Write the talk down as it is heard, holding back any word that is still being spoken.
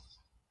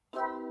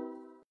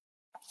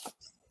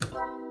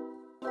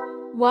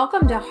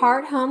Welcome to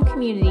Heart Home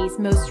Community's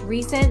most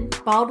recent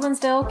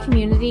Baldwinsville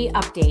Community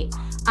Update.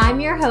 I'm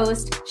your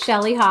host,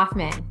 Shelly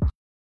Hoffman.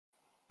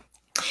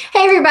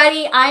 Hey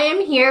everybody, I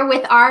am here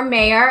with our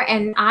mayor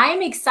and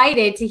I'm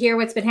excited to hear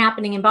what's been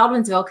happening in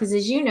Baldwinsville because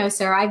as you know,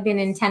 sir, I've been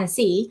in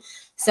Tennessee.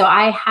 So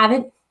I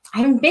haven't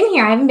been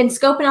here. I haven't been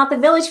scoping out the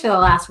village for the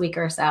last week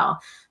or so.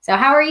 So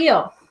how are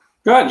you?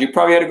 Good. You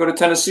probably had to go to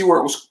Tennessee where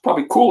it was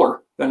probably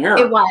cooler than here.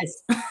 It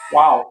was.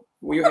 Wow.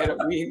 We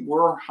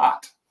were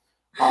hot.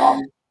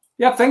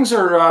 Yeah, things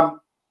are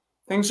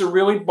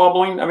really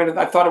bubbling. I mean,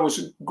 I thought it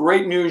was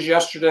great news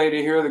yesterday to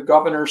hear the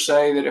governor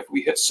say that if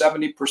we hit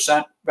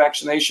 70%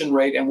 vaccination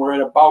rate and we're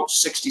at about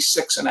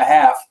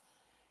 66.5,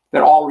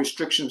 that all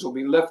restrictions will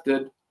be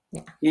lifted.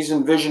 Yeah. He's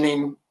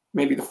envisioning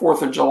maybe the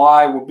 4th of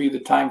July will be the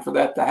time for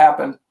that to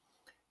happen.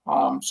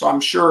 So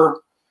I'm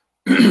sure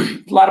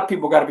a lot of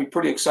people got to be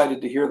pretty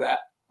excited to hear that.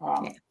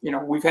 You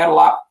know, we've had a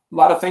lot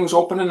of things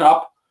opening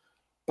up,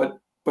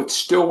 but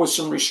still with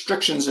some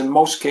restrictions in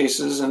most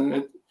cases,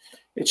 and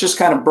it's just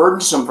kind of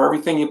burdensome for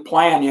everything you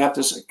plan. You have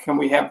to say, can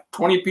we have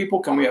 20 people?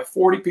 Can we have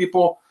 40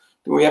 people?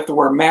 Do we have to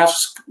wear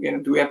masks? You know,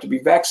 do we have to be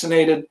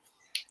vaccinated?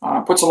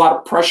 Puts a lot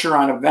of pressure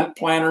on event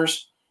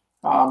planners.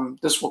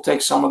 This will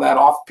take some of that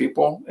off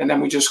people, and then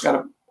we just got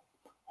to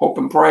hope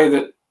and pray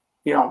that,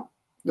 you know,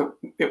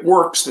 it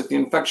works, that the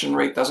infection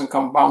rate doesn't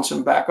come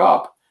bouncing back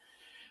up.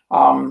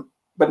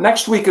 But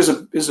next week is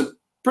a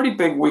pretty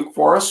big week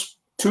for us.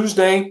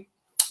 Tuesday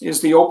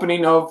is the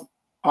opening of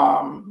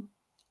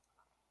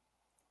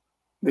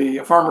the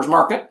farmers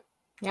market.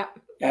 Yep.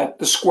 At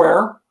the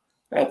square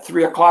at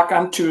 3 o'clock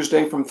on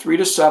Tuesday from 3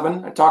 to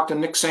 7. I talked to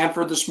Nick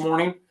Sanford this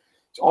morning.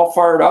 He's all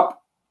fired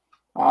up,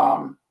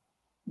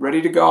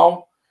 ready to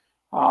go.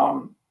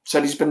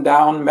 Said he's been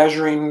down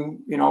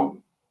measuring, you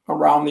know,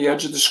 around the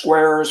edge of the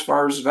square as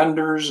far as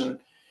vendors, and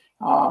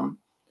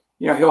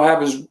you know, he'll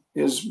have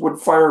his wood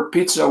fire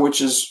pizza, which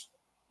is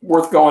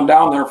worth going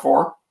down there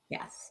for.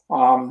 Yes.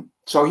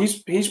 So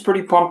he's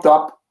pretty pumped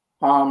up.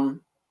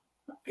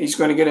 He's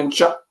going to get in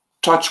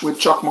touch with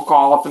Chuck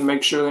McAuliffe and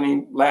make sure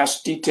any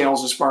last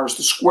details as far as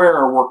the square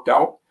are worked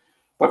out.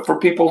 But for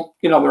people,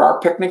 you know, there are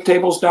picnic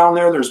tables down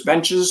there. There's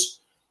benches.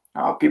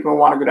 People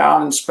want to go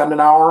down and spend an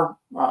hour,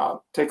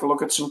 take a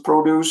look at some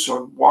produce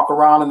or walk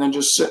around and then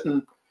just sit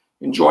and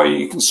enjoy.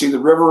 You can see the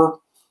river.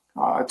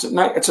 It's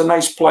a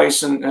nice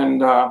place,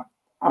 and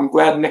I'm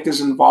glad Nick is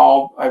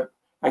involved.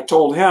 I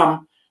told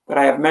him that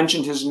I have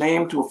mentioned his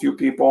name to a few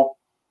people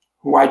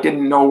who I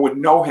didn't know would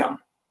know him,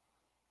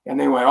 and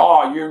they went,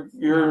 "Oh,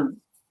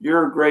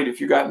 you're great if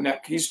you got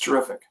Nick. He's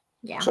terrific."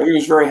 Yeah. So he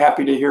was very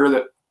happy to hear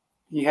that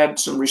he had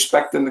some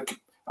respect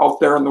out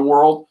there in the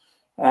world,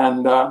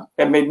 and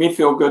it made me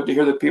feel good to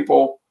hear that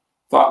people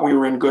thought we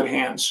were in good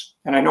hands.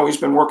 And I know he's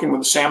been working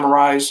with the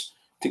Samurais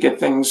to get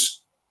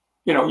things,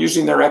 you know,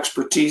 using their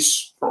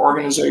expertise for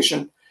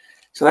organization.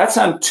 So that's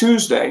on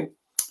Tuesday.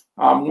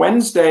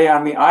 Wednesday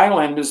on the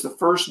island is the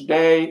first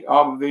day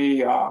of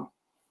the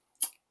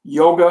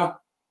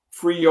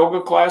free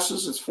yoga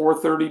classes. It's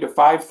 4:30 to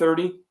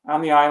 5:30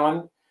 on the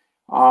island.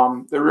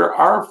 There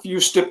are a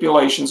few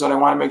stipulations that I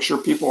want to make sure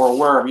people are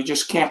aware of. You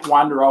just can't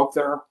wander out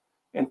there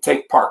and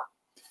take part.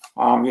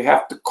 You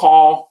have to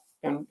call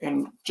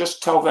and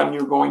just tell them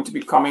you're going to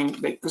be coming,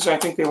 because I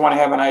think they want to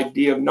have an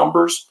idea of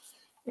numbers.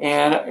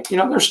 And, you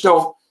know, they're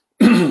still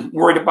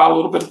worried about a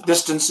little bit of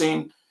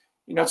distancing.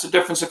 You know, it's a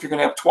difference if you're going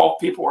to have 12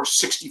 people or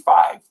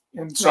 65.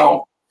 And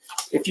so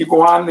if you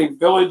go on the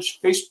Village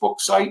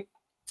Facebook site,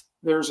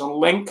 there's a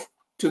link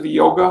to the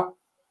yoga,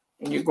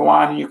 and you go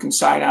on and you can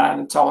sign on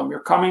and tell them you're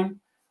coming,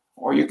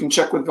 or you can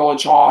check with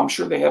Village Hall. I'm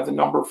sure they have the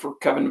number for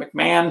Kevin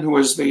McMahon, who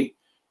is the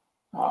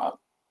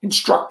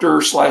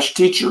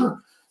instructor/teacher.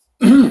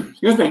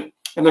 Excuse me.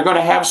 And they're going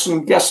to have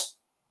some guest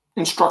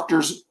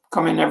instructors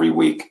come in every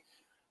week.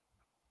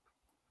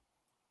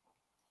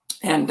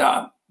 And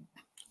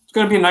it's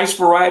going to be a nice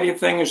variety of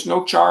things. There's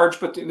no charge,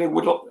 but they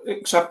would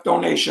accept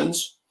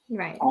donations.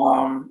 Right.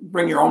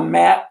 Bring your own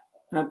mat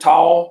and a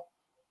towel,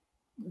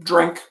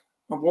 drink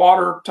of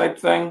water type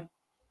thing.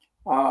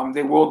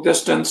 They will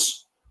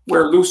distance,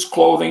 wear loose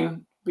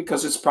clothing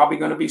because it's probably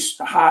going to be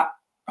hot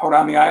out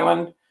on the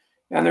island.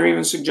 And they're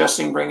even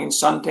suggesting bringing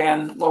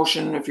suntan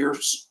lotion if you're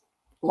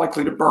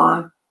likely to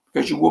burn,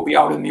 because you will be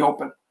out in the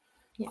open.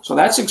 Yeah. So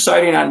that's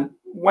exciting on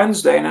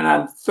Wednesday. And then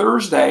on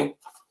Thursday,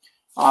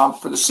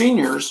 for the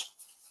seniors,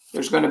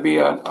 there's going to be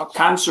a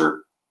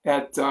concert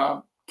at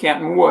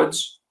Canton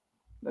Woods.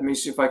 Let me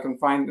see if I can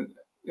find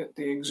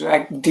the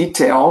exact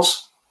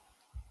details.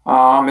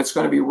 It's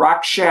going to be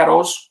Rock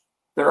Shadows.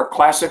 They're a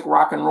classic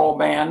rock and roll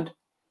band,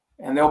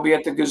 and they'll be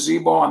at the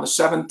gazebo on the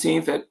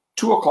 17th at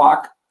 2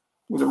 o'clock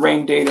with a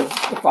rain date of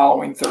the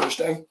following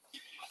Thursday.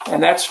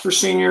 And that's for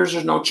seniors.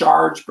 There's no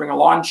charge. Bring a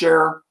lawn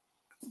chair,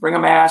 bring a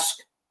mask.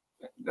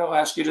 They'll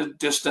ask you to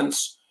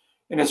distance.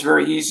 And it's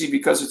very easy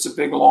because it's a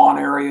big lawn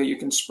area. You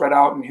can spread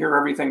out and hear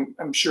everything.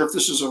 I'm sure if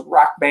this is a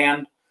rock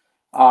band,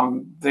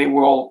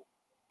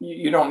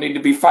 you don't need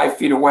to be 5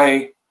 feet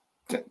away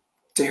to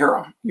hear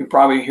them. You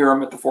probably hear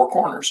them at the four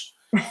corners.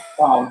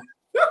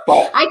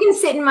 But I can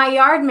sit in my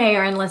yard,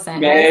 Mayor, and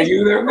listen. yeah,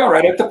 you there go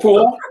right at the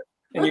pool,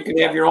 and you can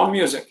have your own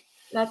music.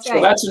 That's So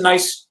right. that's a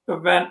nice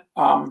event.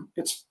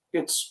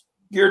 It's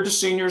geared to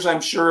seniors.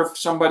 I'm sure if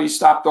somebody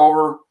stopped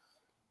over,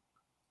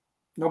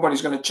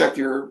 nobody's going to check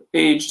your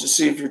age to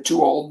see if you're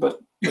too old, but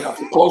if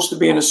you're close to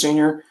being a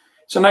senior,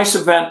 it's a nice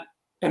event,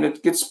 and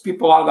it gets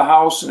people out of the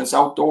house, and it's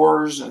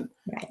outdoors, and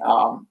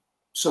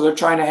so they're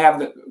trying to have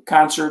the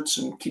concerts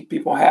and keep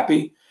people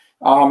happy.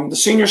 The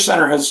senior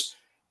center has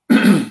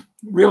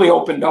really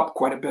opened up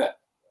quite a bit.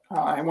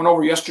 I went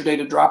over yesterday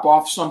to drop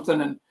off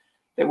something, and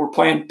they were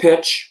playing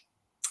pitch.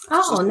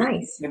 Oh, so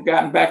nice. They've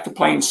gotten back to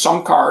playing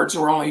some cards.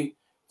 There were only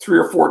 3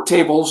 or 4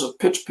 tables of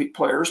pitch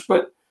players,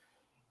 but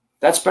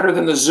that's better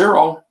than the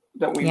 0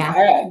 that we've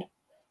had.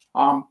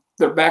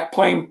 They're back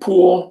playing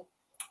pool.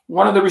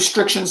 One of the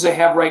restrictions they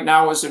have right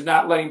now is they're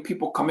not letting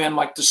people come in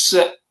like to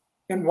sit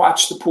and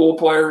watch the pool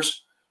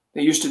players.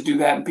 They used to do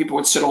that, and people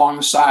would sit along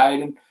the side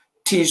and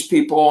tease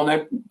people, and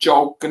they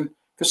joke. And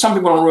because some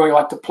people don't really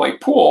like to play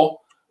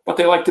pool, but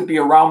they like to be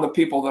around the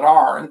people that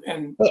are.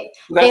 And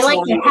they like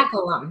to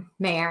heckle them,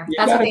 Mayor.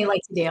 That's what they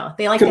like to do.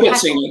 They like to heckle.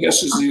 I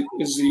guess is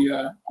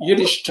the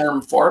Yiddish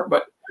term for it.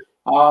 But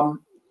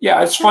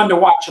it's fun to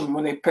watch them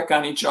when they pick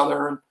on each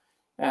other,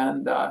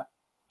 and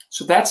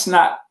so that's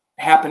not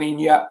happening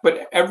yet.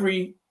 But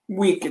every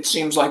week it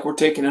seems like we're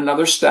taking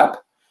another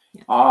step,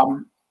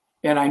 and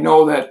I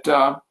know that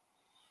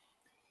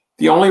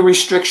the only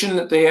restriction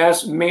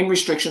that main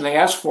restriction they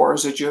ask for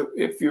is that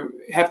if you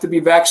have to be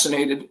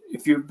vaccinated.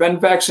 If you've been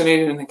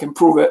vaccinated and they can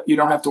prove it, you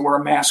don't have to wear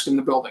a mask in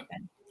the building.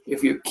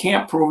 If you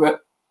can't prove it,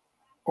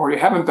 or you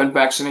haven't been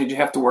vaccinated, you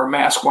have to wear a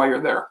mask while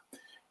you're there.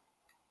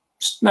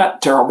 It's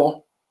not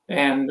terrible,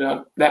 and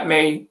that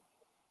may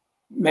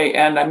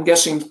end. I'm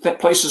guessing that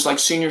places like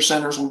senior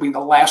centers will be the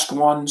last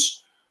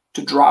ones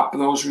to drop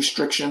those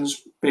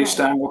restrictions based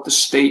on what the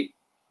state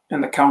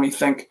and the county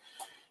think.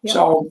 Yep.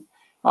 So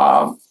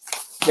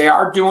they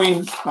are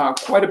doing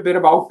quite a bit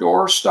of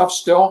outdoor stuff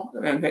still,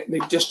 and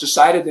they've just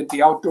decided that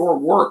the outdoor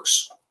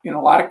works in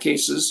a lot of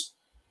cases.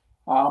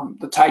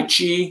 The Tai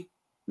Chi,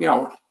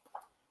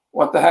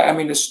 what the heck? I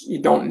mean, you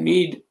don't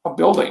need a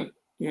building.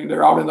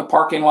 They're out in the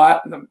parking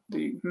lot, and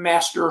the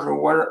master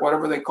or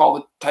whatever they call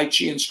the Tai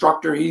Chi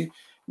instructor, he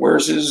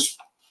wears his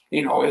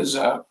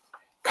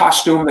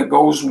costume that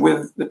goes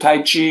with the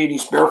Tai Chi, and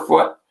he's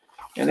barefoot,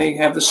 and they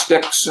have the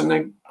sticks, and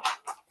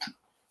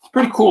it's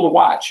pretty cool to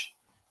watch.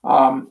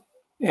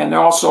 And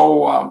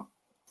also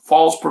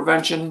falls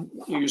prevention.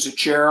 You use a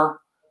chair,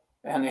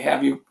 and they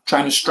have you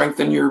trying to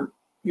strengthen your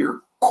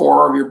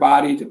core of your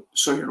body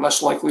so you're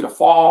less likely to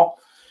fall.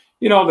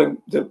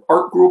 The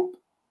art group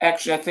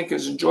actually, I think,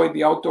 has enjoyed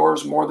the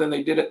outdoors more than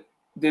they did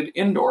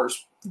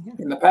indoors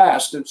in the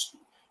past. It's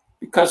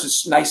because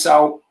it's nice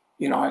out.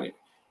 You're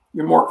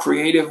more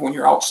creative when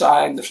you're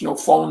outside. There's no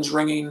phones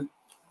ringing,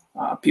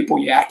 people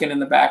yakking in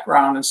the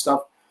background and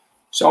stuff.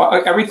 So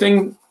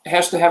everything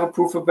has to have a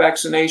proof of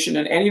vaccination,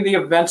 and any of the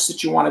events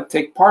that you want to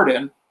take part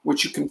in,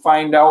 which you can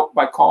find out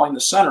by calling the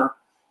center,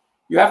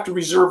 you have to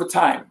reserve a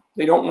time.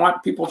 They don't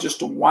want people just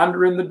to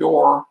wander in the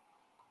door.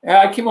 And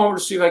I came over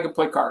to see if I could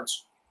play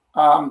cards.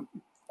 All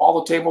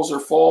the tables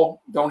are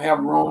full, don't have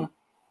room.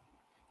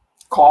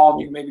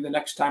 Call, maybe the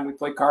next time we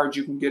play cards,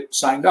 you can get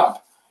signed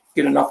up,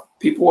 get enough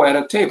people at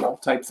a table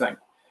type thing.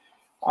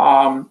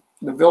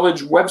 The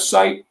village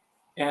website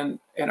and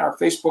our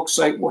Facebook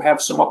site will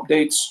have some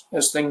updates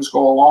as things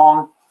go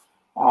along.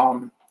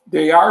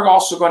 They are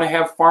also going to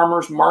have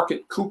farmers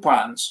market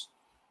coupons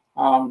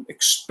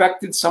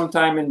expected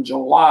sometime in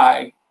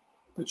July,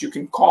 but you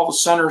can call the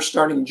center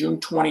starting June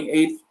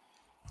 28th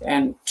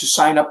and to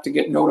sign up to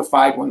get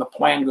notified when the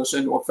plan goes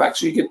into effect.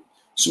 So you get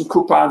some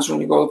coupons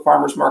when you go to the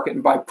farmers market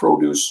and buy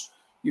produce.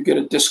 You get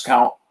a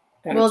discount.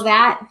 And will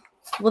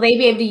they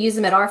be able to use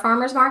them at our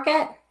farmers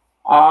market?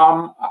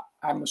 I'm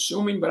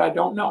assuming, but I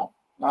don't know.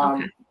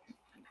 Okay.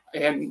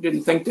 I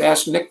didn't think to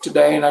ask Nick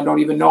today, and I don't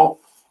even know.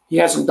 He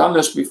hasn't done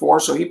this before,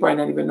 so he probably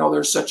doesn't even know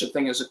there's such a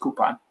thing as a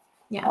coupon.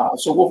 Yeah.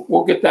 So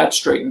we'll get that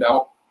straightened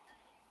out.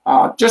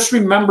 Just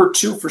remember,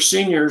 too, for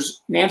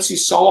seniors, Nancy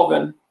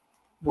Sullivan,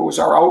 who is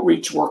our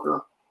outreach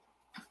worker,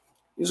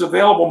 is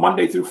available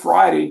Monday through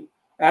Friday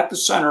at the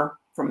center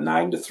from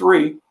 9 to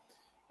 3,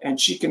 and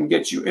she can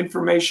get you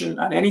information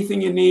on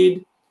anything you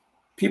need,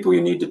 people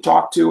you need to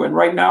talk to. And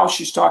right now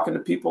she's talking to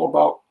people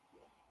about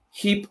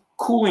HEAP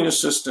cooling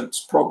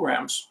assistance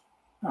programs.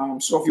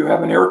 So if you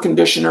have an air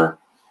conditioner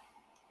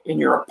in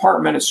your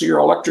apartment and so your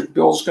electric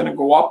bill is going to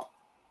go up,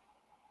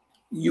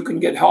 you can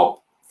get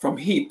help from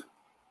HEAP,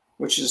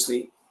 which is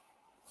the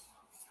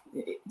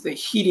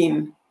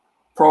heating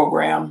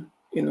program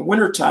in the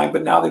wintertime,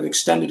 but now they've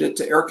extended it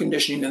to air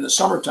conditioning in the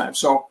summertime.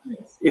 So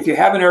if you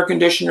have an air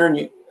conditioner,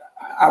 and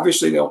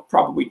obviously they'll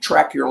probably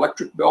track your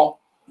electric bill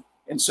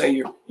and say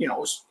it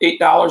was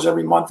 $8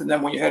 every month, and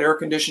then when you had air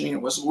conditioning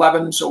it was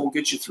 $11, so we'll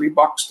get you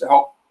 $3 to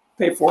help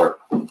pay for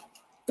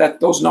it.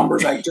 Those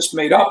numbers I just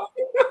made up.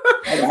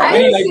 I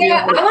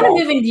want to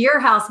move into your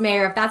house,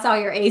 Mayor, if that's all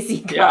your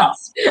AC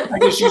costs. Yeah, I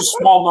just use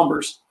small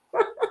numbers.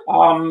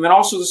 And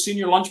also the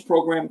senior lunch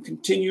program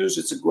continues.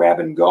 It's a grab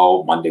and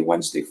go Monday,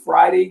 Wednesday,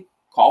 Friday.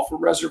 Call for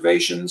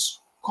reservations.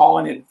 Call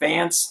in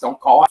advance. Don't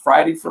call on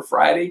Friday for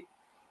Friday.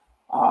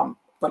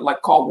 But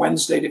like call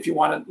Wednesday if you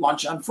want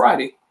lunch on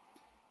Friday.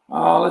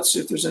 Let's see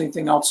if there's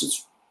anything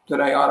else that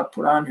I ought to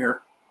put on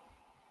here.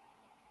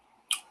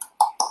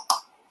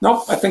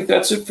 Nope, I think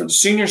that's it for the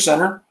senior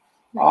center.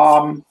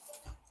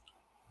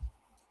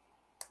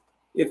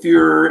 If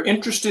you're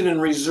interested in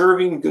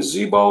reserving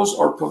gazebos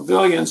or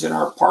pavilions in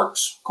our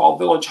parks, call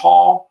Village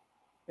Hall,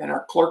 and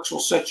our clerks will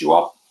set you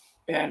up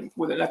and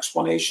with an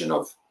explanation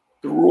of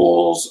the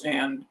rules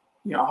and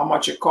how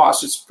much it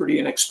costs. It's pretty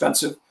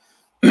inexpensive.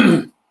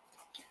 And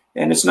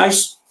it's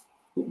nice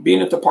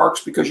being at the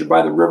parks because you're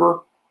by the river.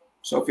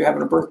 So if you're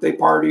having a birthday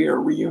party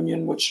or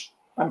reunion, which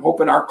I'm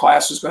hoping our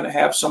class is going to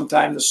have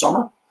sometime this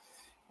summer,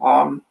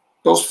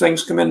 those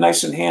things come in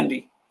nice and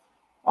handy.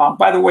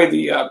 By the way,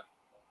 the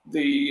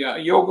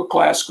yoga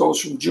class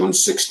goes from June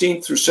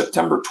 16th through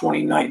September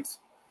 29th.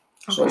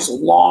 Okay. So it's a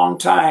long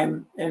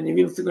time. And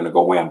even if you're going to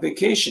go away on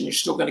vacation, you're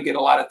still going to get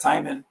a lot of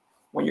time in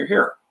when you're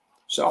here.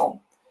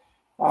 So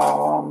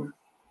let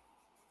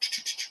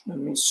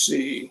me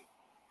see.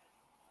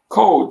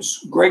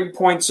 Codes. Greg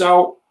points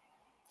out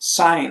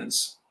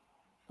signs.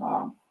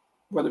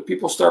 Whether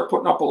people start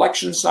putting up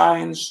election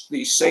signs,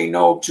 the say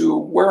no to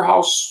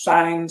warehouse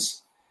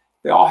signs,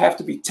 they all have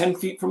to be 10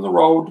 feet from the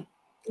road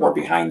or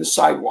behind the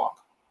sidewalk.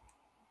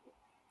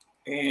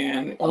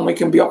 And only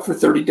can be up for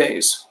 30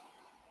 days.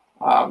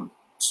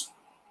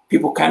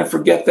 People kind of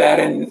forget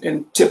that,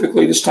 and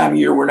typically this time of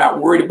year we're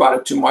not worried about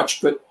it too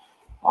much, but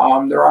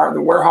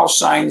the warehouse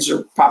signs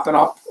are popping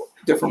up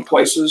different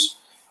places,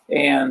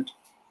 and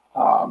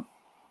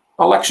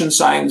election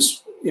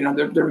signs,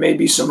 there may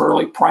be some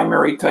early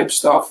primary type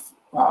stuff.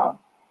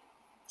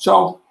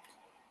 So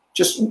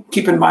just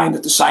keep in mind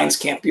that the signs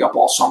can't be up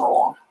all summer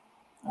long.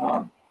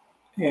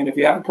 And if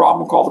you have a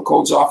problem, call the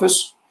codes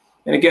office.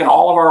 And again,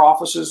 all of our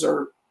offices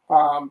are,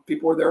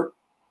 people are there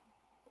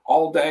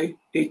all day,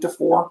 8 to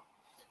 4.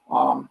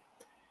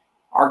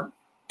 Our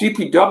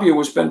DPW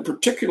has been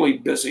particularly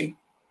busy.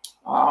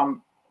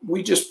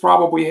 We just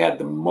probably had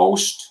the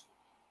most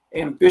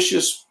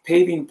ambitious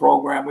paving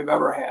program we've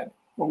ever had.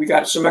 Well, we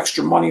got some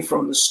extra money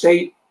from the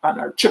state on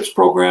our CHIPS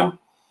program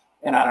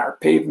and on our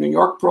Pave New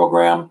York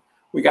program.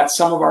 We got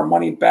some of our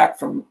money back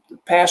from the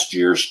past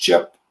year's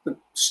CHIP. The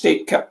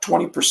state kept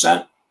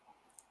 20%.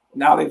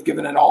 Now they've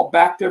given it all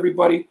back to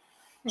everybody.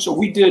 So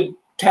we did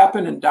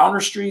Tappan and Downer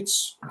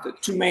streets, the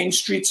two main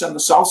streets on the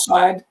south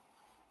side.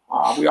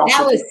 We also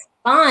that was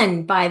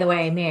fun, by the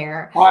way,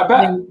 Mayor. Oh, I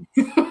bet.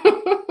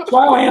 So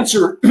I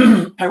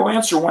will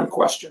answer one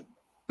question.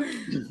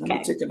 Let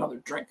me take another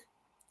drink.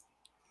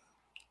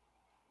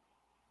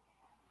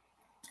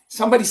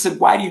 Somebody said,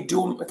 why do you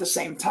do them at the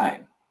same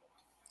time?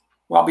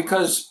 Well,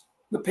 because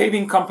the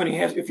paving company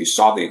has, if you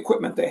saw the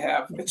equipment they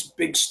have, it's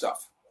big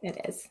stuff. It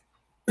is.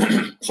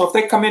 So if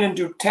they come in and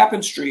do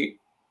Tappan Street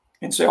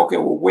and say, okay,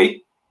 we'll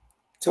wait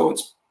till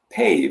it's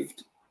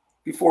paved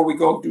before we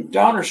go do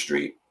Downer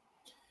Street,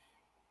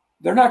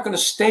 they're not going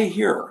to stay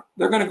here.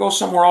 They're going to go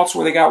somewhere else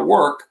where they got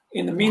work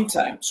in the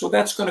meantime. So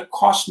that's going to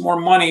cost more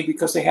money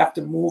because they have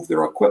to move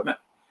their equipment.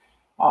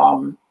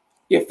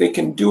 If they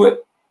can do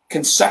it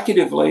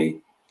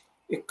consecutively,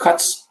 it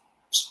cuts,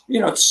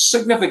 it's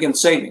significant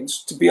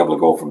savings to be able to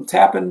go from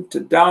Tappan to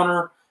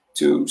Downer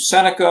to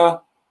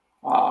Seneca,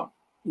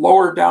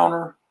 Lower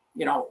Downer.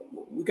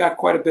 We got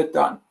quite a bit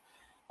done.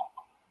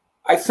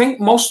 I think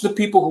most of the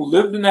people who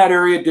lived in that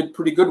area did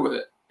pretty good with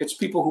it. It's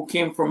people who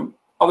came from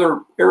other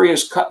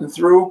areas cutting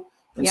through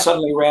and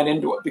suddenly ran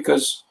into it,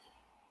 because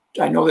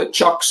I know that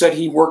Chuck said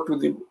he worked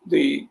with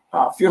the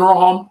funeral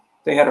home.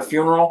 They had a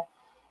funeral.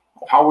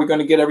 How are we going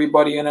to get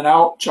everybody in and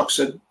out? Chuck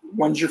said,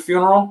 when's your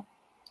funeral?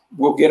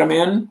 We'll get them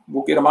in.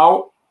 We'll get them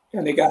out.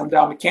 And they got them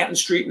down to Canton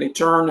Street, and they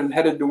turned and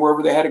headed to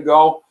wherever they had to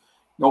go.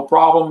 No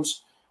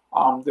problems.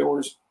 There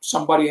was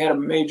somebody had a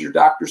major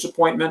doctor's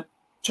appointment.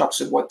 Chuck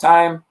said, what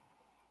time?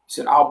 He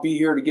said, I'll be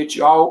here to get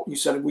you out. He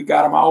said, we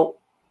got him out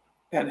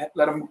and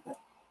let him,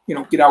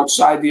 get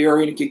outside the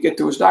area and he could get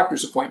to his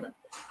doctor's appointment.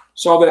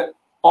 So that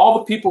all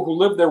the people who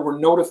lived there were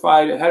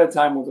notified ahead of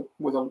time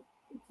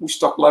we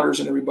stuck letters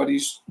in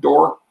everybody's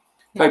door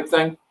type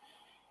thing.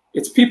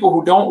 It's people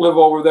who don't live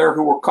over there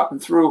who were cutting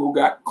through who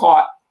got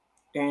caught.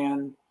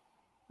 And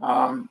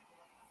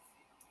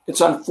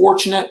it's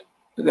unfortunate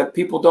that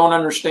people don't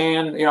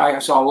understand. I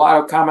saw a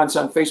lot of comments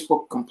on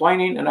Facebook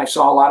complaining, and I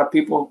saw a lot of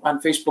people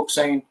on Facebook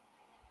saying,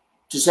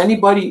 does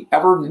anybody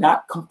ever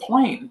not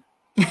complain?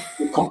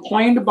 You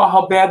complained about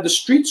how bad the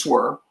streets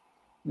were.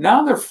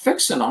 Now they're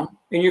fixing them,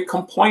 and you're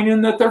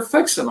complaining that they're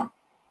fixing them.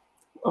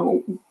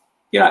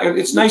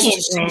 It's nice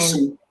to see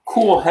some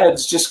cool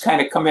heads just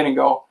kind of come in and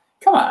go,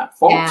 come on,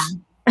 folks.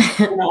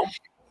 Yeah.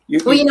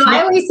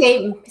 I always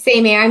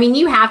say, Mayor,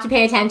 you have to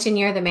pay attention.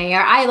 You're the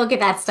mayor. I look at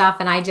that stuff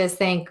and I just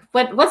think,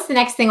 what's the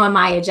next thing on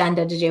my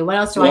agenda to do? What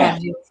else do I have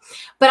to do?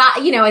 But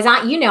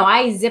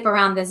I zip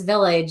around this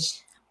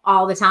village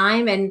all the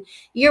time. And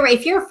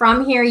if you're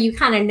from here, you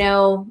kind of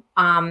know,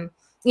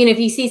 if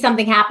you see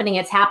something happening,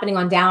 it's happening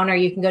on Downer,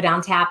 you can go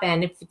down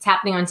Tappan. If it's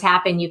happening on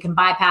Tappan, you can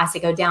bypass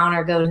it, go down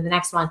or go to the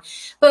next one.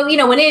 But,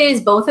 when it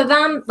is both of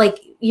them, like,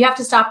 you have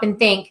to stop and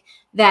think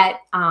that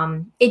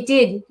it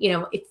did,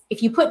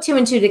 if you put 2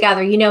 and 2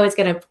 together, it's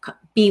going to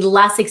be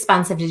less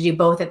expensive to do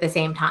both at the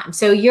same time.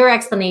 So your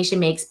explanation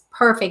makes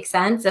perfect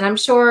sense. And I'm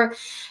sure,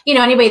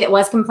 anybody that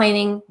was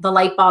complaining, the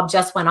light bulb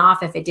just went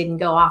off if it didn't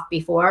go off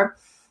before.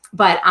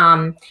 But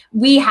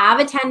we have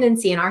a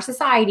tendency in our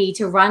society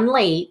to run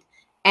late,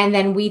 and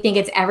then we think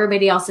it's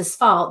everybody else's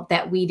fault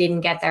that we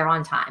didn't get there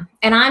on time.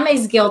 And I'm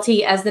as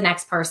guilty as the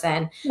next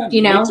person,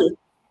 Me too.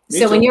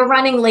 So when you're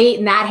running late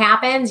and that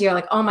happens, you're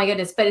like, oh my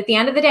goodness. But at the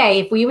end of the day,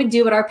 if we would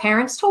do what our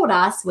parents told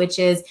us, which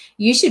is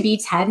you should be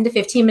 10 to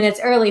 15 minutes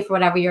early for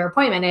whatever your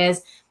appointment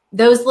is,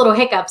 those little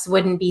hiccups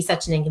wouldn't be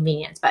such an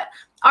inconvenience. But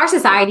our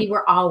society,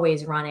 we're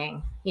always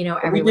running,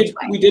 every which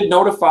way. We did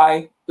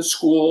notify the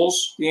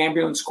schools, the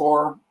ambulance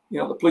corps,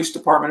 the police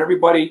department,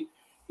 everybody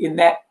in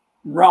that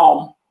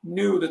realm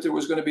knew that there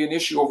was going to be an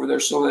issue over there,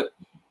 so that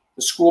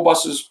the school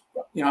buses,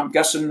 I'm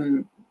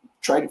guessing,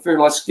 tried to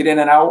figure, let's get in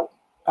and out.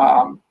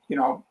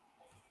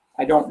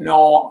 I don't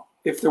know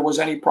if there was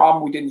any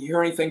problem. We didn't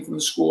hear anything from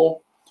the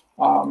school.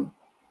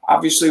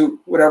 Obviously,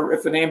 whatever,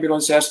 if an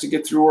ambulance has to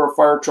get through or a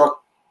fire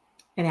truck,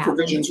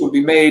 provisions would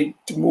be made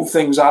to move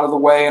things out of the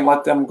way and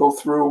let them go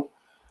through.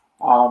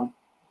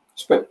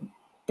 But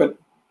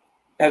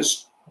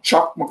as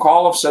Chuck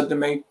McAuliffe said to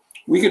me,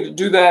 we could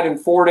do that in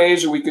 4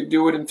 days, or we could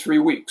do it in 3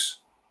 weeks.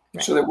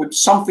 Right. So that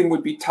something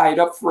would be tied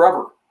up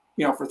forever.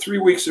 For 3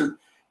 weeks, or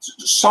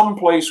some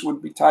place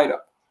would be tied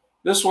up.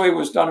 This way it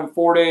was done in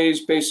 4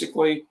 days,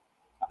 basically.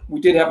 We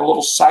did have a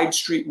little side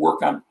street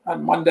work on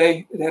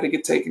Monday that had to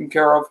get taken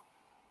care of.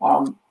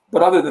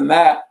 But other than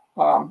that,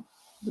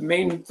 the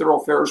main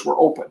thoroughfares were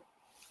open,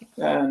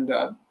 and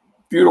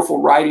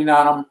beautiful riding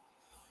on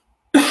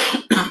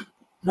them.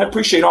 I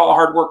appreciate all the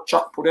hard work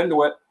Chuck put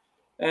into it.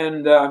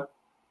 And,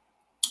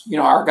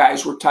 our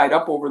guys were tied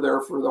up over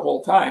there for the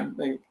whole time.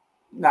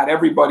 Not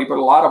everybody, but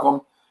a lot of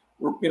them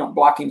were,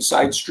 blocking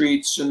side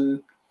streets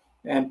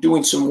and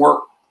doing some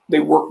work. They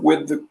work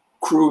with the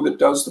crew that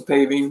does the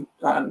paving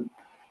on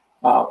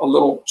a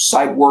little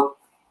side work,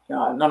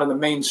 none of the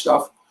main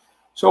stuff.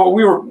 So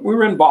we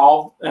were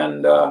involved,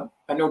 and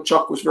I know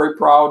Chuck was very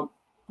proud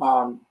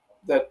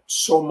that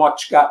so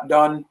much got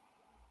done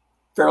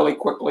fairly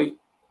quickly.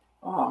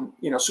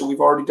 So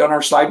we've already done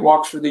our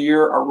sidewalks for the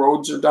year. Our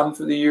roads are done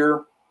for the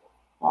year.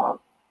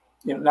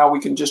 Now we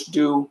can just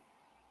do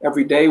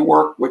everyday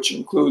work, which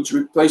includes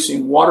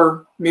replacing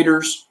water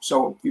meters.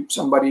 So if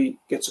somebody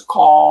gets a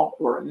call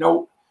or a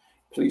note,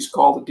 please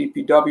call the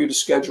DPW to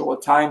schedule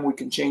a time we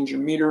can change your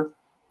meter.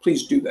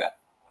 Please do that.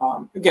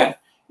 Again,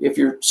 if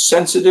you're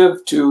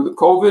sensitive to the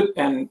COVID,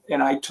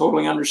 and I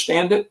totally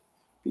understand it,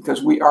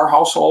 because our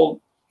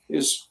household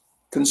is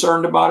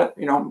concerned about it.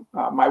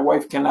 My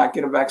wife cannot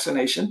get a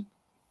vaccination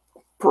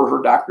per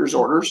her doctor's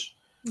orders.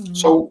 Mm-hmm.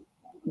 So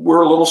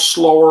we're a little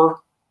slower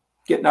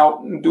getting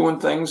out and doing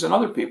things than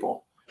other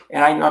people.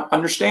 And I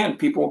understand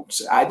people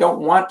say, I don't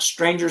want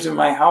strangers in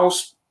my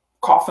house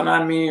coughing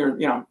on me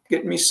or,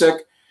 getting me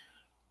sick.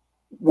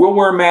 We'll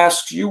wear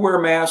masks. You wear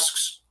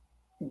masks.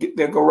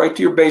 They'll go right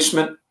to your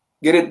basement,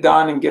 get it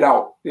done, and get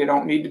out. They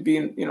don't need to be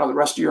in, the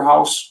rest of your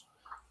house.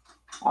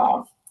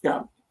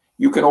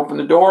 You can open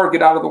the door,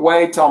 get out of the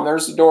way, tell them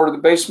there's the door to the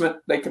basement.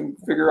 They can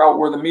figure out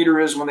where the meter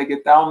is when they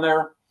get down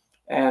there.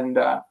 And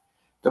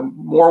the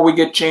more we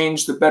get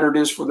changed, the better it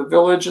is for the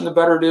village and the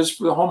better it is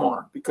for the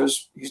homeowner,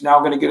 because he's now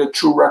going to get a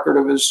true record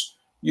of his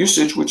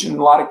usage, which in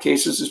a lot of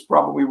cases is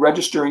probably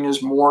registering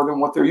as more than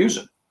what they're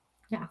using.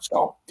 Yeah.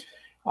 So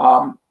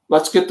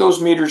let's get those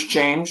meters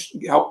changed,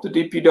 help the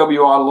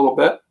DPW out a little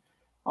bit.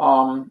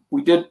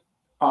 We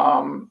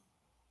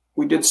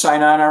did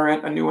sign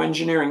on a new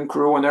engineering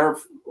crew, and they're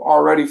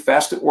already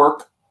fast at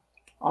work.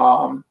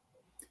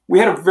 We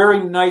had a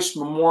very nice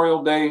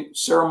Memorial Day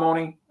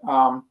ceremony.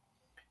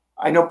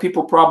 I know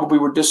people probably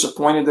were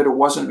disappointed that it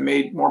wasn't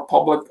made more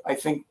public. I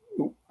think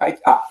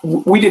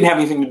we didn't have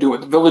anything to do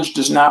with it. The village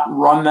does not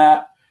run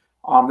that.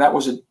 That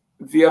was a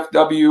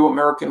VFW,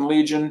 American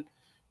Legion.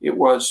 It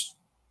was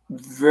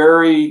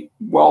very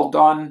well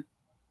done.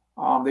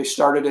 They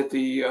started at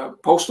the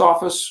post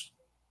office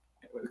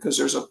because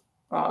there's a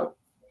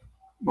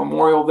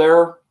memorial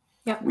there.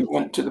 Yep. We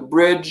went to the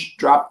bridge,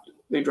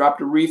 they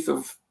dropped a wreath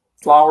of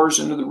flowers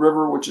into the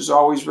river, which is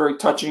always very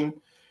touching.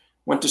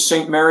 Went to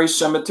St. Mary's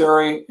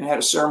Cemetery and had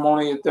a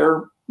ceremony at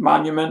their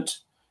monument.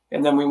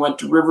 And then we went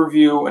to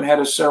Riverview and had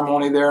a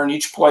ceremony there. In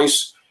each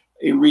place,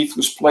 a wreath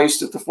was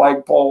placed at the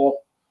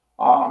flagpole.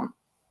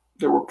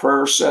 There were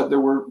prayers said. There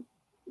were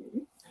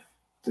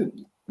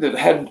the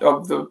head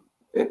of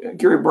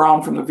Gary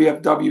Brown from the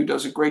VFW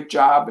does a great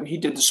job, and he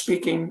did the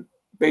speaking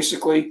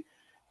basically.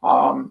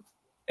 And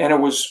it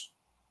was,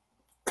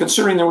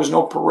 considering there was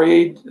no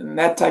parade and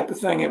that type of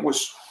thing, it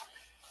was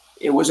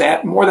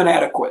more than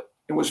adequate.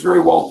 It was very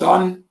well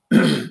done,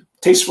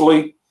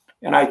 tastefully,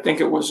 and I think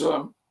it was.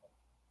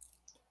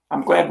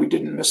 I'm glad we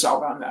didn't miss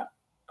out on that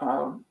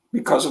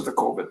because of the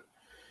COVID.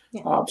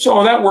 Yeah.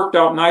 So that worked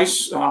out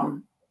nice.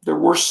 There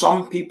were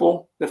some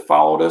people that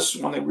followed us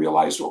when they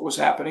realized what was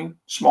happening,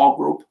 small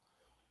group.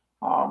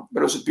 But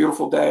it was a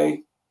beautiful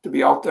day to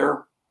be out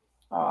there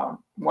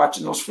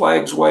watching those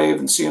flags wave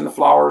and seeing the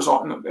flowers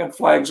and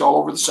flags all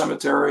over the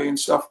cemetery and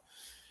stuff.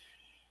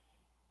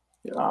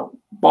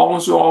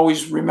 Baldwinsville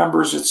always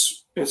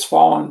remembers its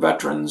fallen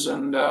veterans,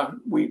 and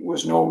we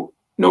was no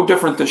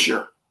different this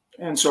year.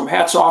 And so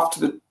hats off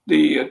to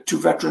the two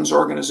veterans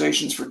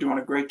organizations for doing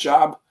a great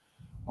job.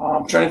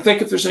 I'm trying to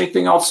think if there's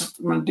anything else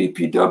from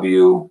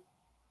DPW.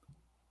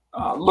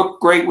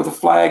 Looked great with the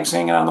flags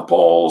hanging on the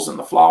poles and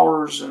the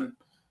flowers, and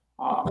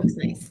looks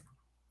nice.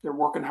 They're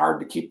working hard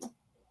to keep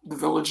the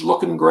village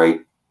looking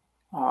great.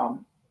 I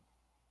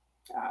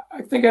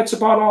think that's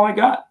about all I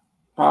got,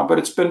 but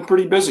it's been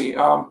pretty busy.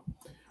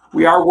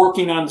 We are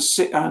working on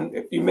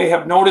you may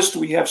have noticed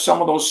we have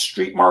some of those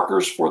street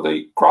markers for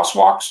the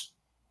crosswalks.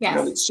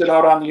 Yes. That sit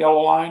out on the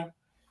yellow line.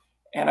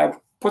 And I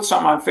put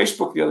something on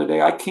Facebook the other day.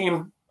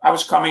 I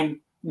was coming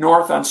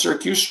north on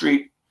Syracuse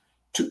Street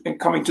and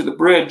coming to the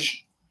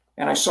bridge,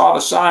 and I saw the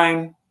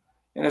sign.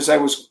 And as I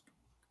was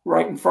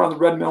right in front of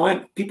the Red Mill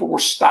Inn, people were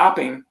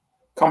stopping,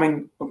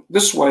 coming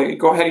this way,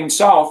 heading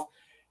south,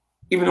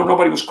 even though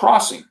nobody was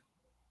crossing.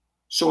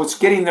 So it's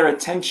getting their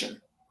attention.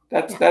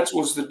 That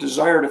was the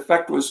desired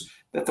effect, was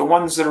that the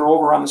ones that are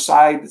over on the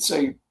side that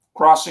say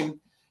crossing,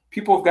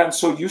 people have gotten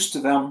so used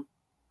to them,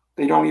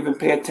 they don't even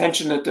pay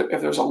attention that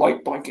if there's a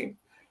light blinking.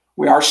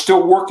 We are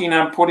still working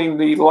on putting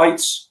the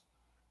lights.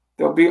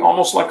 They'll be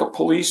almost like a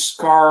police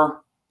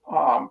car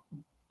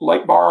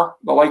light bar.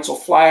 The lights will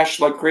flash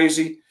like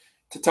crazy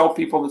to tell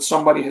people that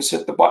somebody has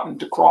hit the button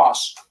to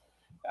cross.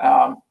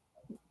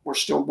 We're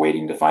still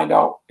waiting to find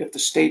out if the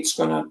state's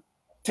going to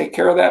take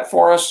care of that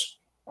for us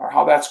or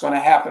how that's going to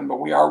happen. But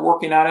we are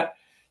working on it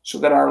so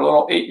that our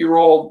little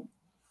 8-year-old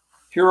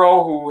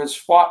hero who has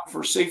fought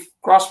for safe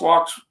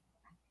crosswalks,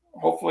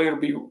 hopefully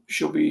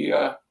she'll be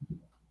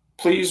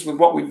pleased with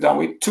what we've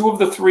done. 2 of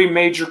the 3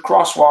 major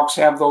crosswalks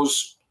have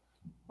those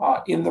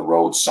in the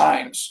road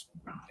signs,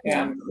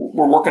 and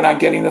we're working on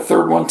getting the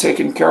 3rd one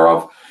taken care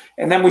of.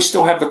 And then we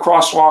still have the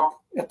crosswalk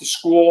at the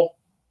school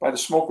by the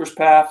Smokers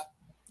Path.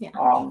 Yeah.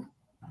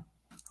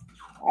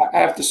 I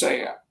have to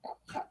say,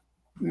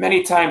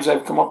 many times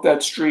I've come up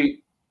that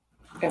street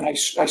and I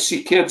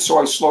see kids, so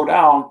I slow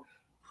down.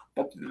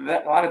 But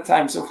a lot of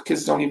times those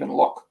kids don't even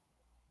look.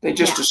 They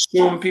just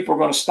assume people are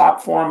going to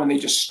stop for them, and they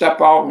just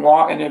step out and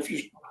walk. And if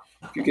you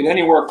get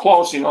anywhere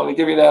close, they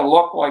give you that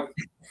look like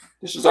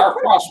this is our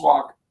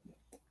crosswalk.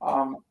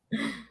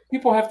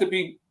 People have to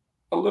be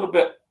a little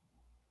bit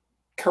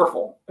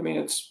careful. I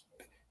mean,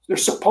 they're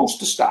supposed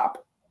to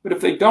stop, but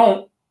if they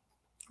don't,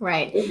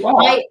 right.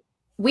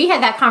 We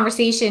had that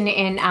conversation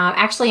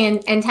actually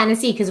in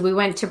Tennessee, because we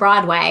went to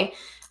Broadway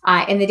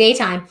in the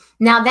daytime.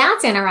 Now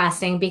that's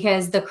interesting,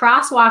 because the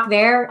crosswalk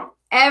there,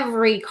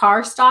 every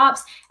car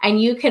stops,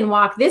 and you can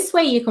walk this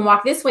way, you can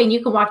walk this way, and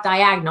you can walk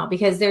diagonal,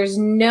 because there's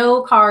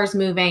no cars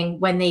moving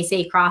when they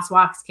say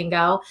crosswalks can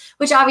go,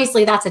 which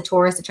obviously that's a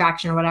tourist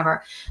attraction or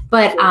whatever.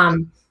 But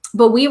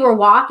we were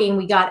walking,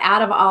 we got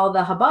out of all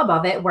the hubbub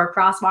of it where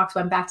crosswalks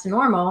went back to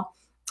normal.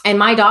 And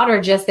my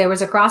daughter there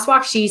was a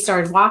crosswalk, she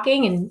started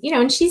walking, and,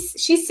 and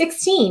she's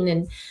 16,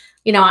 and,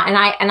 and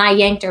I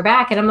yanked her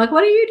back, and I'm like,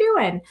 what are you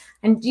doing?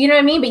 And you know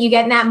what I mean? But you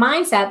get in that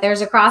mindset,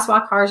 there's a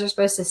crosswalk, cars are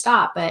supposed to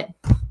stop, but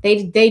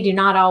they do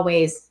not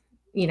always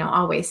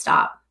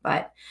stop.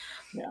 But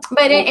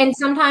and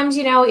sometimes,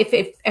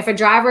 if a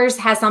driver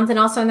has something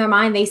else on their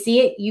mind, they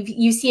see it,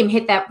 you see them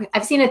hit that.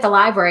 I've seen it at the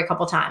library a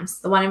couple times,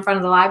 the one in front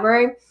of the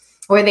library,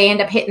 where they end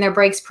up hitting their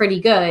brakes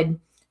pretty good,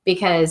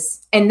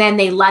 and then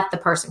they let the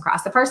person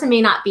cross. The person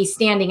may not be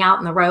standing out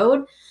in the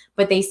road,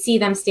 but they see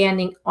them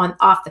standing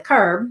off the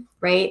curb,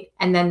 right?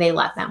 And then they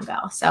let them go.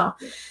 So,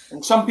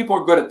 and some people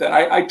are good at that.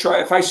 I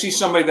try, if I see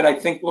somebody that I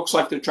think looks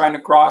like they're trying to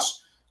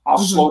cross, I'll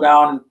slow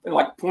down and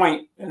like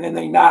point, and then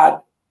they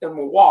nod and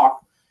we'll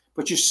walk.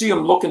 But you see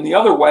them looking the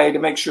other way to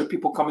make sure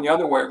people coming the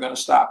other way are going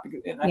to stop.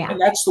 And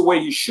that's the way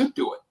you should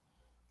do it.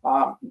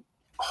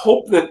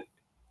 Hope that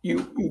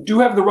you do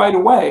have the right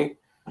of way,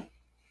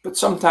 but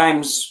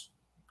sometimes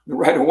the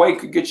right of way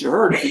could get you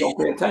hurt if you don't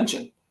pay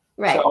attention.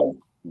 Right. So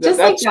just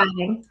like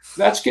driving.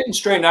 That's getting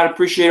straightened out. I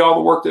appreciate all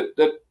the work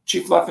that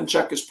Chief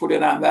Leffenchuk has put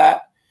in on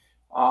that.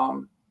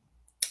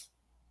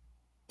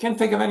 Can't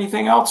think of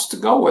anything else to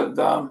go with.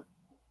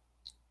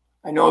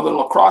 I know the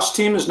lacrosse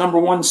team is number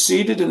 1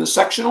 seeded in the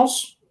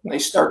sectionals. They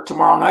start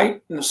tomorrow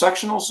night in the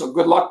sectionals, so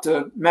good luck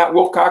to Matt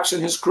Wilcox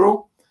and his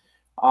crew.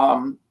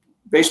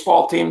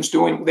 Baseball team's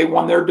they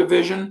won their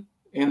division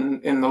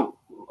in the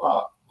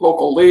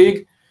local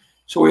league,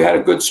 so we had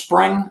a good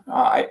spring.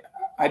 I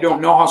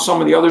don't know how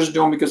some of the others are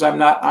doing because I'm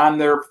not on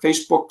their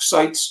Facebook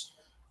sites.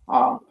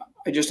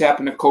 I just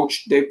happened to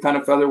coach Dave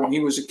Pennefeather when he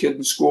was a kid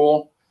in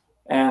school,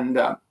 and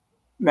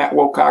Matt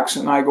Wilcox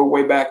and I go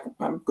way back.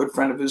 I'm a good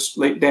friend of his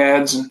late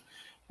dad's,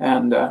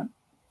 and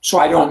so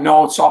I don't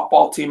know. The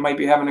softball team might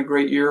be having a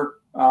great year.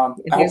 I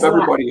hope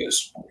everybody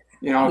is.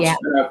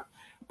 It's been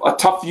a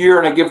tough year,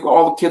 and I give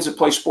all the kids that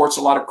play sports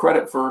a lot of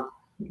credit for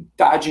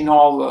dodging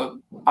all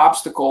the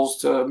obstacles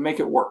to make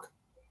it work.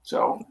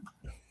 So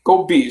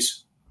go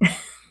Bees.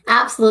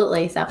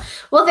 Absolutely. So,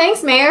 well,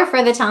 thanks, Mayor,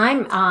 for the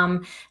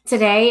time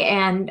today.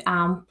 And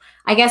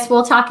I guess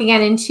we'll talk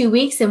again in 2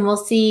 weeks, and we'll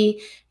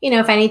see,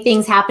 if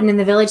anything's happened in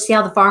the village, see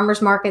how the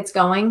farmers market's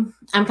going.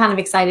 I'm kind of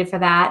excited for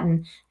that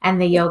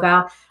and the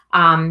yoga.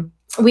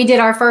 We did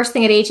our first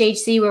thing at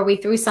HHC where we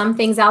threw some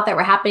things out that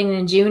were happening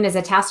in June as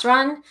a test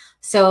run.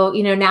 So,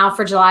 now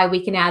for July,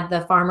 we can add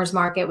the farmers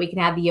market, we can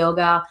add the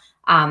yoga.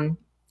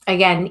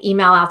 Again,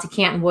 email out to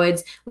Canton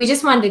Woods. We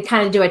just wanted to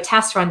kind of do a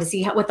test run to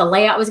see what the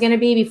layout was going to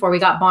be before we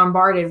got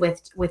bombarded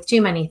with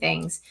too many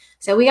things.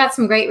 So we got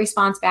some great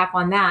response back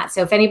on that.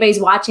 So if anybody's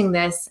watching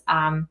this,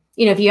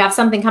 if you have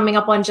something coming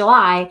up on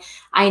July,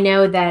 I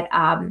know that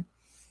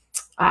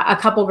a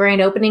couple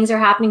grand openings are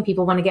happening.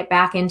 People want to get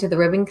back into the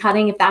ribbon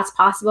cutting if that's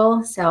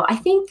possible. So I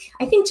think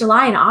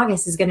July and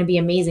August is going to be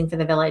amazing for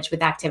the village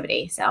with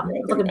activity. So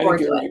looking forward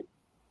to it.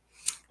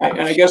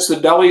 And I guess the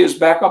deli is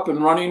back up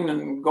and running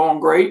and going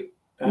great.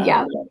 And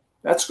yeah,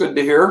 that's good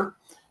to hear.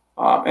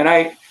 And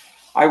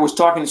I was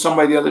talking to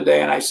somebody the other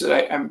day, and I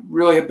said I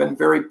really have been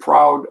very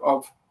proud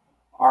of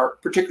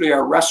particularly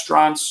our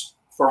restaurants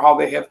for how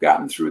they have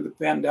gotten through the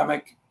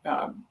pandemic.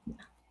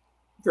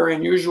 Very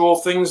unusual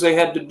things they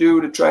had to do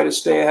to try to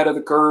stay ahead of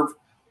the curve,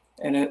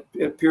 and it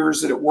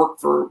appears that it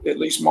worked for at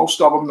least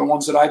most of them, the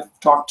ones that I've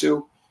talked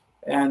to,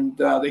 and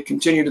they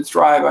continue to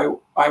thrive.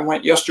 I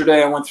went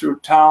yesterday. I went through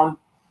town,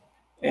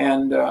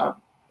 and I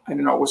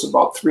don't know, it was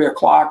about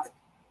 3:00.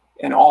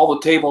 And all the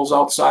tables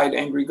outside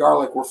Angry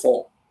Garlic were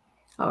full.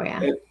 Oh,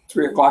 yeah. At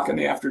 3:00 in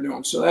the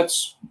afternoon. So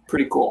that's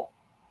pretty cool.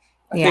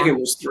 I think it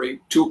was 2,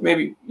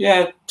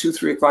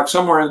 3 o'clock,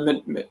 somewhere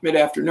in mid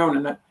afternoon.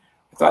 And I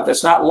thought,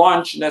 that's not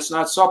lunch and that's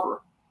not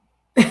supper.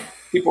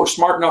 People are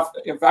smart enough.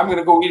 If I'm going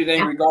to go eat at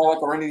Angry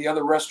Garlic or any of the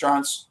other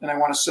restaurants and I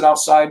want to sit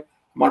outside,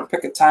 I'm going to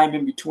pick a time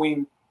in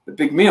between the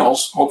big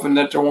meals, hoping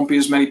that there won't be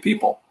as many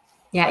people.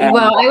 Yeah,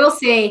 well, I will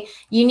say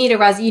you need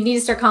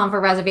to start calling for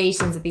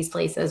reservations at these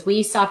places.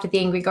 We stopped at the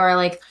Angry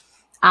Garlic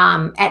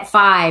at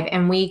 5,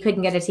 and we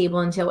couldn't get a table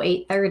until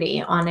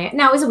 8:30 on it.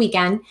 No, it was a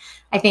weekend,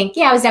 I think.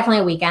 Yeah, it was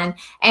definitely a weekend.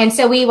 And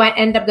so we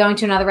ended up going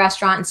to another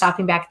restaurant and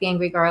stopping back at the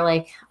Angry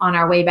Garlic on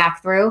our way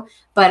back through.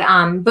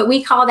 But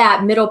we call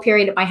that middle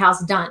period at my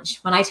house dunch.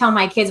 When I tell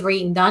my kids we're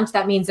eating dunch,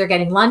 that means they're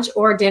getting lunch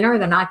or dinner.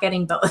 They're not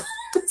getting both.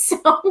 So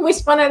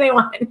which one are they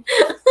wanting?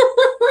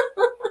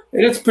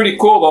 It's pretty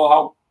cool, though,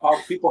 how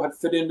people have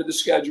fit into the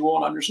schedule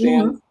and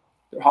understand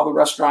how the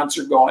restaurants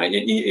are going. And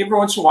every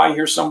once in a while, you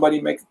hear somebody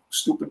make a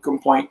stupid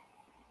complaint.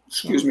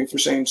 Excuse me for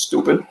saying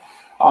stupid.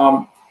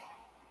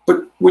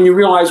 But when you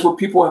realize what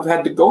people have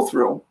had to go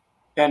through,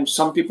 and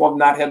some people have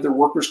not had their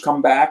workers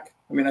come back.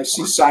 I mean, I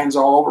see signs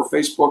all over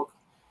Facebook.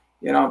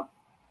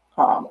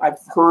 I've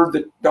heard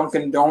that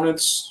Dunkin'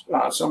 Donuts,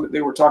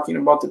 they were talking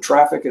about the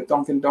traffic at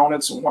Dunkin'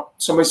 Donuts. And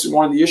somebody said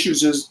one of the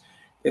issues is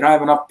they don't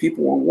have enough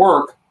people at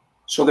work.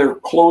 So they're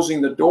closing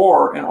the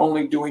door and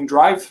only doing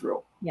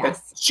drive-through at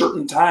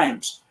certain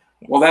times.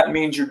 Yes. Well, that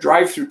means your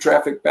drive-through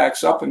traffic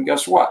backs up, and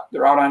guess what?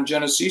 They're out on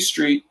Genesee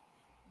Street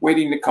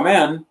waiting to come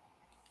in,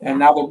 and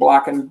now they're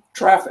blocking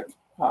traffic.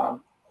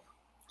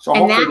 So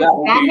and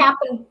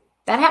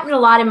that happened a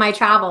lot in my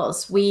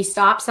travels. We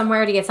stopped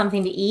somewhere to get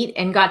something to eat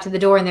and got to the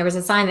door, and there was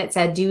a sign that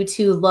said, due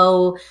to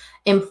low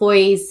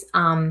employees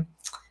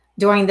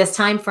during this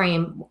time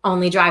frame,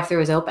 only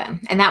drive-through is open.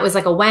 And that was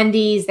like a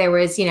Wendy's. There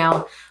was,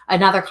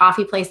 another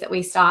coffee place that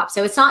we stopped.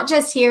 So it's not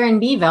just here in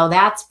Beeville.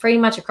 That's pretty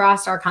much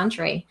across our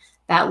country.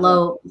 That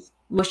low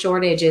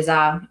shortage is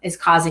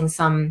causing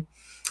some,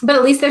 but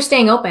at least they're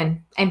staying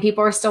open and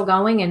people are still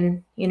going,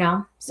 and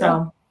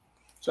so.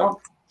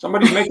 So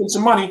somebody's making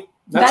some money.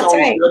 That's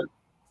always right. Good.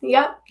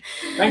 Yep.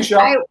 Thanks,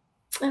 Shel.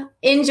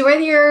 Enjoy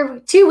your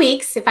 2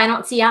 weeks if I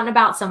don't see you out and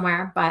about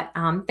somewhere. But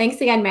thanks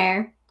again,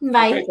 Mayor.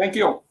 Bye. Okay, thank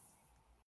you.